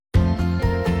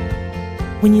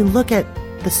When you look at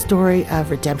the story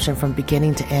of redemption from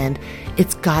beginning to end,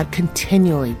 it's God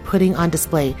continually putting on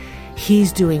display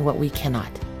He's doing what we cannot.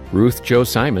 Ruth Jo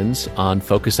Simons on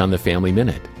Focus on the Family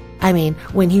Minute. I mean,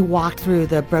 when He walked through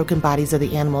the broken bodies of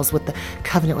the animals with the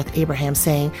covenant with Abraham,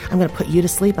 saying, I'm going to put you to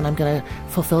sleep and I'm going to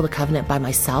fulfill the covenant by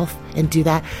myself and do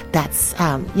that. That's,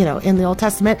 in the Old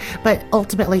Testament, but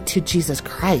ultimately to Jesus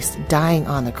Christ dying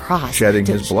on the cross. Shedding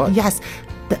His blood. Yes.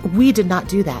 We did not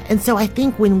do that. And so I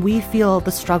think when we feel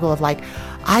the struggle of like,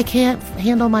 I can't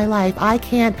handle my life, I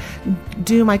can't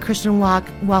do my Christian walk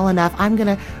well enough, I'm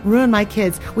going to ruin my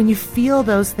kids. When you feel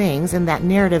those things and that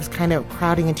narrative's kind of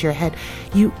crowding into your head,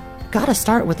 you got to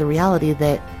start with the reality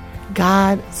that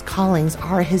God's callings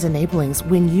are His enablings.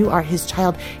 When you are His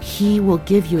child, He will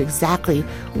give you exactly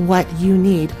what you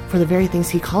need for the very things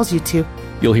He calls you to.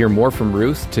 You'll hear more from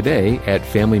Ruth today at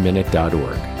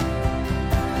FamilyMinute.org.